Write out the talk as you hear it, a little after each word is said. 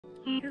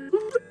And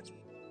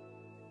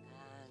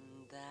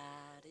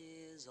that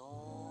is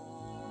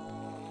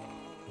all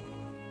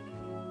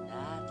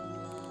that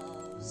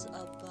love's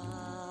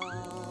about.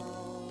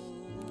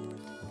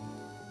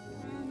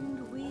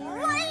 And we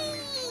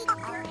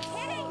are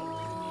king.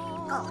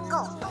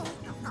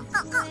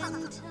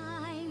 When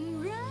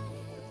time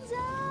runs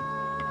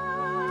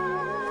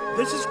out.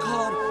 This is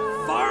called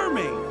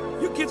farming.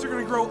 You kids are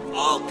gonna grow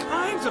all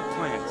kinds of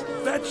plants.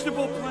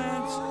 Vegetable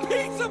plants,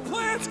 pizza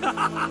plants.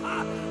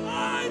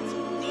 It's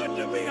good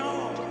to be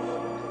home.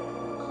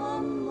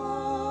 A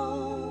moment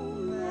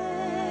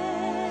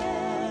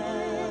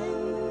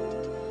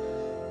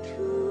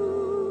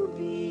to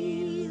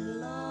be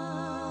loved.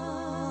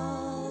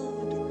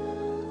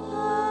 A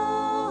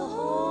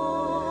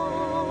whole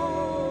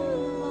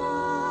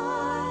life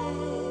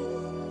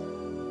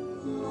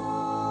long.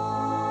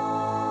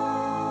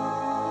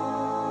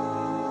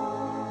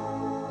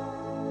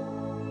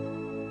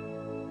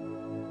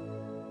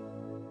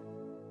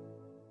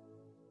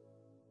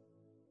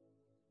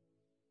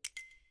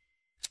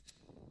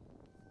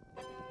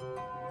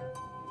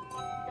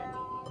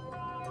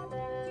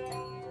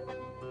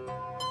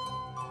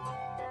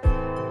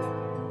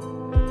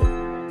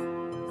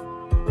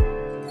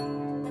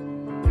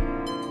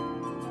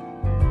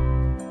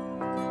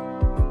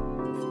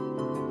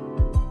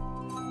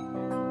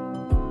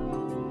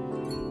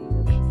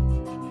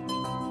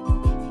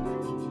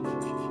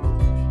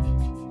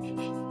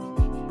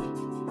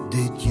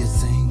 Did you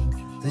think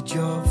that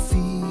your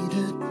feet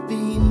had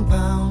been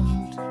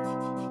bound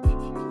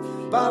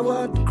by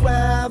what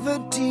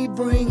gravity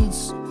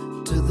brings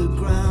to the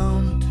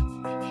ground?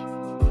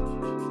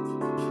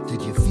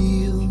 Did you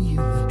feel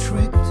you were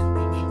tricked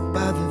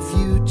by the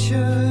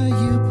future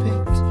you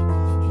picked?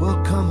 Well,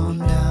 come on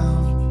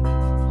down.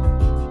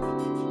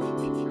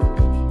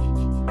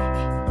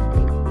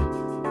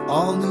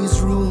 All these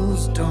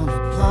rules don't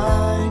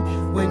apply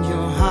when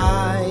you're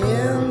high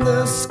in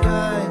the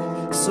sky.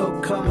 So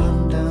come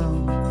on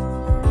down,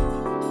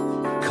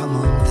 come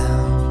on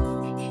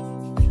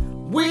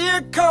down.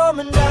 We're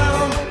coming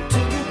down to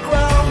the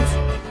ground.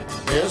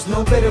 There's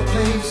no better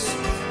place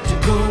to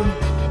go.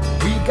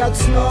 We got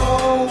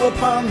snow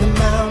upon the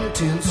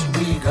mountains,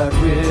 we got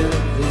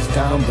rivers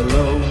down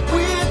below.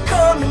 We're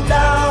coming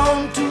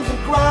down to the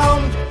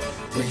ground.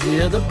 We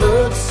hear the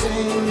birds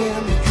sing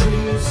in the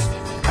trees,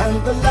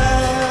 and the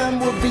land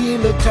will be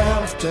looked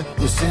after.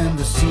 We'll send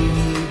the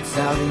seeds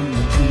out in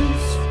the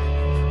breeze.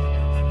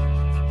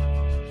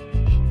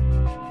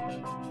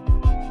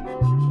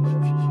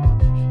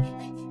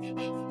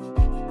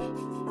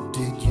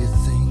 Did you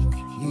think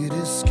you'd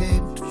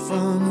escaped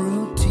from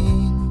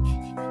routine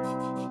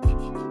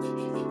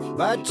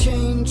by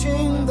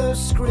changing the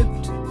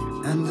script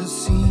and the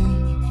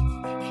scene?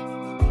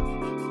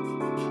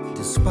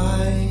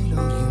 Despite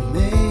all you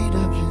made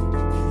of it,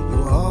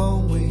 you're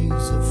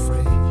always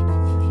afraid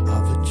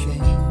of a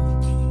change.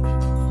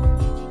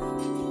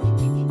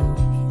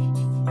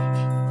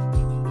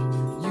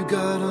 You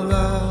got a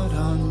lot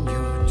on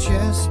your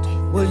chest.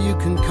 Well, you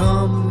can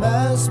come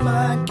as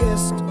my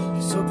guest.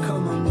 So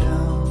come on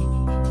down,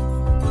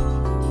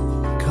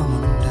 come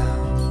on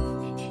down.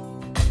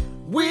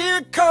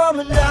 We're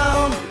coming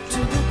down to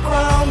the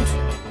ground.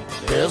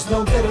 There's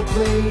no better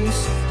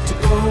place to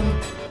go.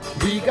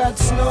 We got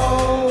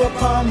snow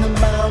upon the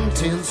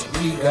mountains,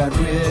 we got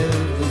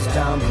rivers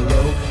down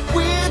below.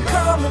 We're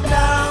coming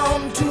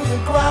down to the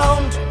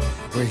ground.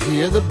 We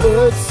hear the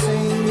birds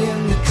sing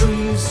in the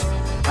trees,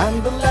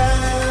 and the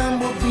land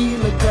will be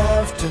looked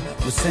after.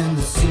 We'll send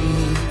the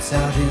seeds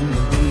out in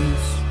the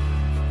breeze.